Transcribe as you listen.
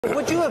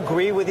Would you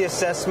agree with the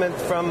assessment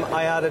from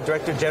IATA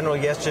Director General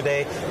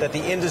yesterday that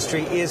the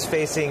industry is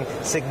facing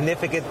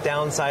significant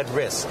downside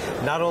risks,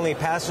 not only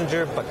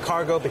passenger but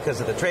cargo because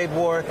of the trade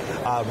war,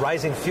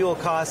 rising fuel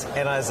costs,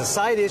 and as a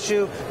side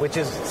issue, which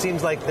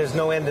seems like there's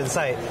no end in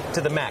sight, to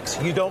the MAX.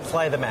 You don't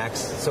fly the MAX,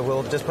 so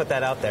we'll just put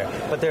that out there.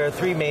 But there are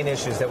three main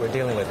issues that we're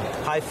dealing with: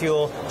 high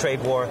fuel,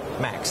 trade war,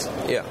 MAX.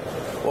 Yeah.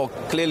 Well,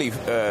 clearly,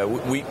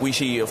 we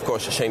see, of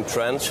course, the same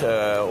trends.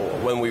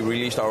 When we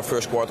released our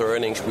first quarter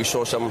earnings, we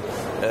saw some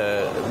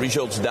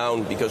results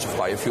down because of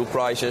higher fuel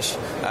prices.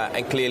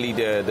 And clearly,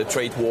 the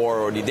trade war,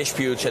 or the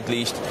disputes at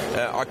least,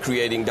 are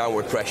creating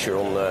downward pressure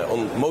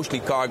on mostly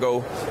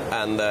cargo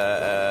and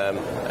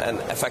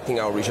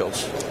affecting our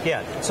results.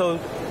 Yeah. So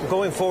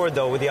going forward,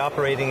 though, with the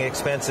operating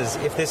expenses,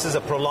 if this is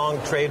a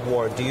prolonged trade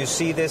war, do you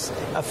see this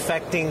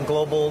affecting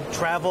global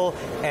travel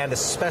and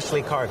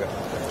especially cargo?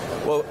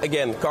 Well,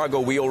 again, cargo,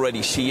 we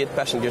already see it.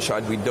 Passenger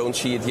side, we don't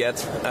see it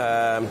yet.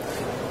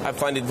 I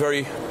find it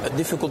very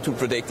difficult to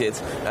predict it.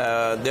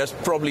 There's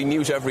probably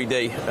news every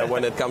day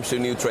when it comes to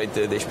new trade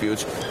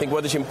disputes. I think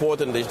what is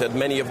important is that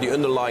many of the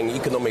underlying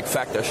economic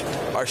factors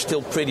are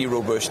still pretty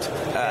robust.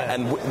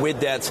 And with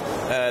that,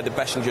 the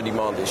passenger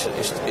demand is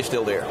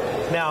still there.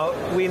 Now,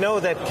 we know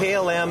that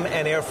KLM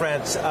and Air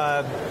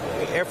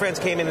France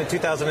came in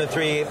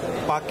 2003,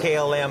 bought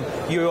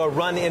KLM. You are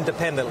run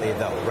independently,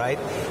 though, right?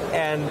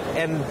 And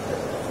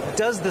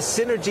does the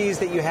synergies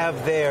that you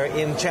have there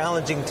in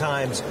challenging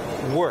times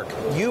work?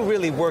 You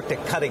really worked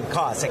at cutting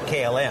costs at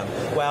KLM,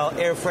 while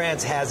Air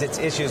France has its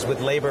issues with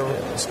labor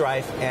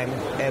strife and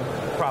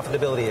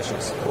profitability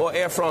issues. Well,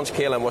 Air France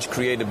KLM was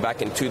created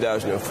back in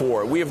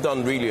 2004. We have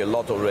done really a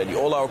lot already.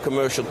 All our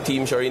commercial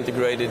teams are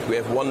integrated. We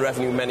have one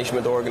revenue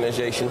management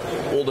organization.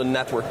 All the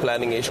network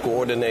planning is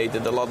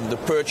coordinated. A lot of the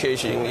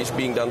purchasing is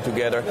being done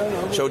together.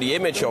 So the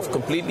image of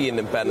completely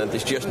independent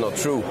is just not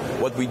true.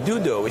 What we do,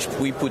 though, is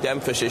we put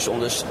emphasis on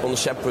the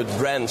separate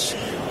brands.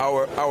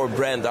 Our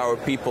brand, our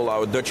people,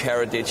 our Dutch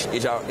heritage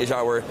is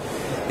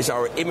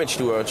our image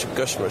towards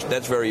customers.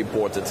 That's very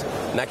important.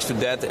 Next to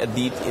that,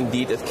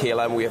 indeed at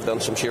KLM we have done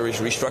some serious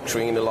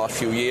restructuring in the last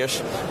few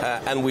years,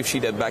 and we've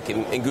seen that back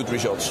in good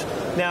results.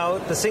 Now,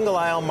 the single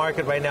aisle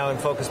market right now in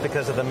focus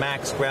because of the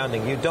MAX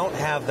grounding. You don't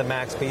have the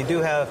MAX, but you do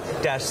have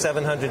Dash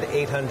 700,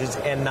 800s,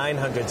 and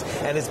 900s.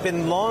 And it's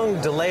been long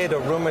delayed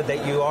or rumored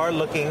that you are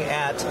looking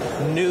at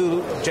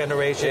new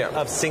generation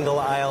of single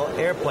aisle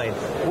airplane.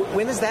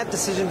 When is that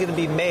decision going to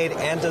be made,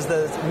 and does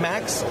the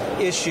MAX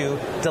issue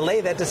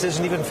delay that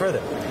decision even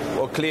further?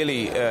 Well,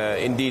 clearly,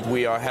 indeed,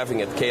 we are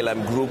having at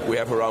KLM Group, we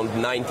have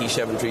around 90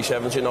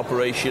 737s in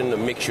operation, a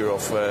mixture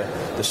of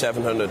the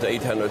 700,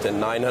 800 and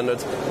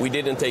 900. We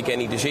didn't take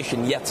any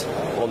decision yet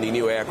on the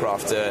new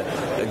aircraft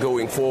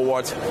going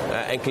forward,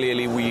 and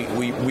clearly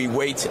we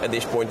wait at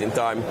this point in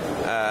time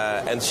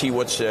and see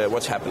what's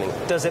happening.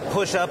 Does it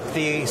push up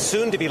the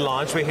soon-to-be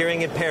launched, we're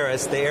hearing in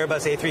Paris, the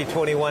Airbus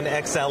A321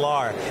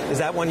 XLR? Is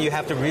that one you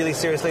have to really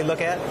seriously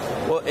look at?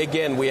 Well,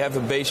 again, we have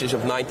a basis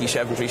of 90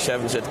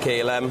 737s at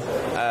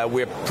KLM.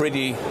 We're a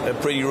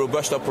pretty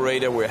robust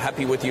operator. We're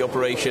happy with the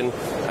operation.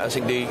 I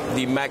think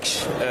the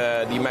MAX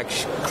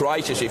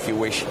crisis, if you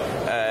wish,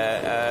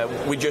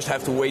 we just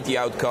have to wait the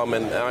outcome,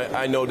 and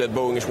I know that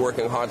Boeing is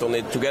working hard on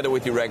it together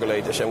with the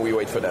regulators, and we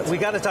wait for that. We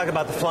got to talk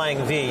about the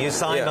Flying V. You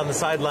signed on the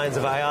sidelines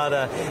of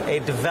IATA a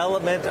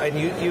development, and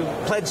you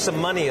pledged some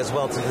money as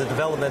well to the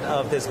development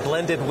of this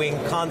blended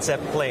wing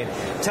concept plane.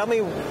 Tell me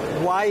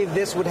why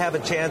this would have a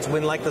chance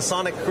when, like, the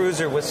Sonic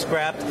Cruiser was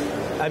scrapped.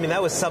 I mean,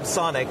 that was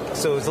subsonic,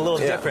 so it was a little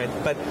different.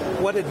 But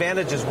what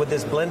advantages would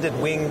this blended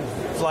wing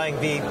Flying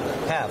V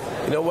have?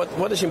 You know,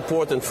 what is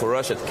important for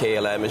us at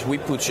KLM is we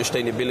put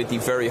sustainability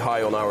very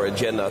high on our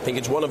agenda. I think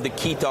it's one of the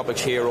key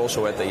topics here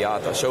also at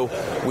IATA. So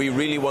we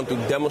really want to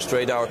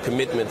demonstrate our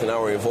commitment and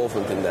our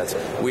involvement in that.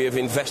 We have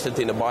invested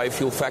in a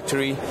biofuel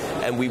factory,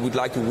 and we would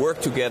like to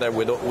work together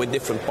with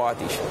different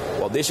parties.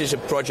 Well, this is a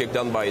project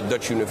done by a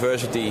Dutch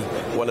university,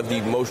 one of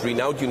the most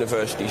renowned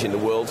universities in the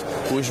world,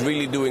 who is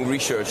really doing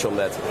research on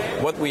that.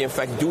 What we in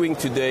fact doing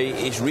today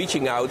is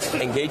reaching out,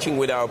 engaging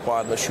with our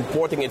partners,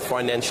 supporting it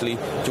financially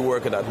to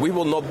work it out. We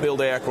will not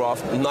build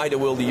aircraft, neither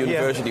will the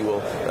university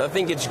will. And I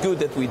think it's good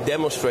that we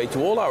demonstrate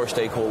to all our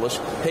stakeholders,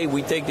 hey,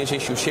 we take this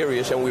issue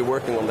serious and we're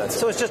working on that.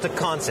 So it's just a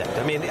concept.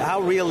 I mean,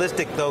 how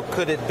realistic, though,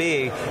 could it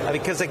be?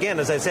 Because, again,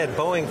 as I said,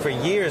 Boeing for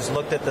years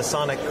looked at the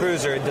Sonic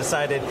Cruiser and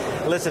decided,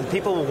 listen,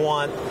 people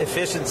want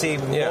efficiency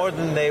more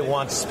than they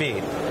want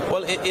speed.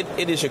 Well,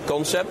 it is a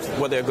concept.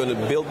 What they're going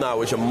to build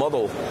now is a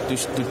model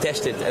to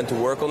test it and to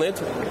work on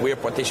it. We're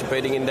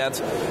participating in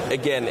that.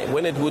 Again,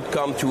 when it would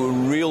come to a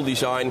real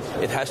design,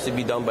 it has to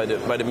be done by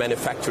the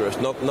manufacturers,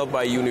 not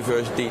by a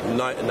university,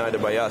 neither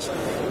by us.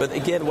 But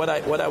again, what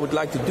I would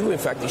like to do, in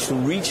fact, is to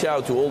reach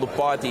out to all the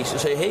parties and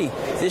say, hey,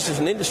 this is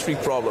an industry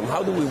problem.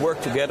 How do we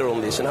work together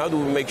on this? And how do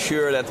we make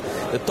sure that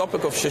the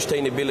topic of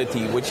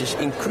sustainability, which is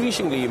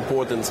increasingly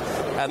important,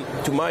 and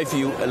to my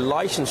view, a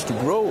license to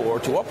grow or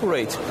to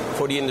operate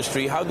for the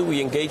industry, how do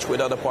we engage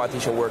with other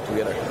parties and work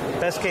together?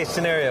 Best case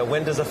scenario,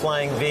 when does a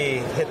Flying V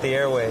hit the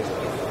airways?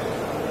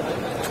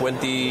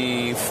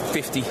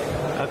 2050.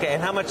 Okay,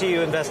 and how much are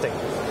you investing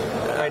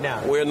right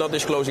now? We're not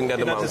disclosing that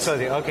amount. Not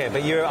disclosing. Okay,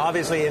 but you're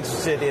obviously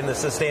interested in the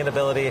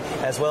sustainability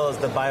as well as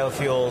the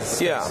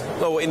biofuels. Yeah,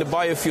 no, in the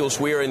biofuels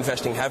we're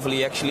investing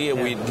heavily actually,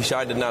 and we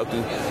decided now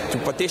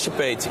to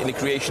participate in the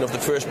creation of the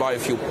first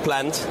biofuel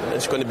plant.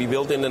 It's going to be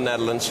built in the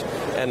Netherlands,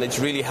 and it's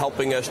really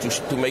helping us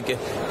to make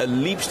a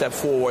leap step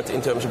forward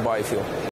in terms of biofuel.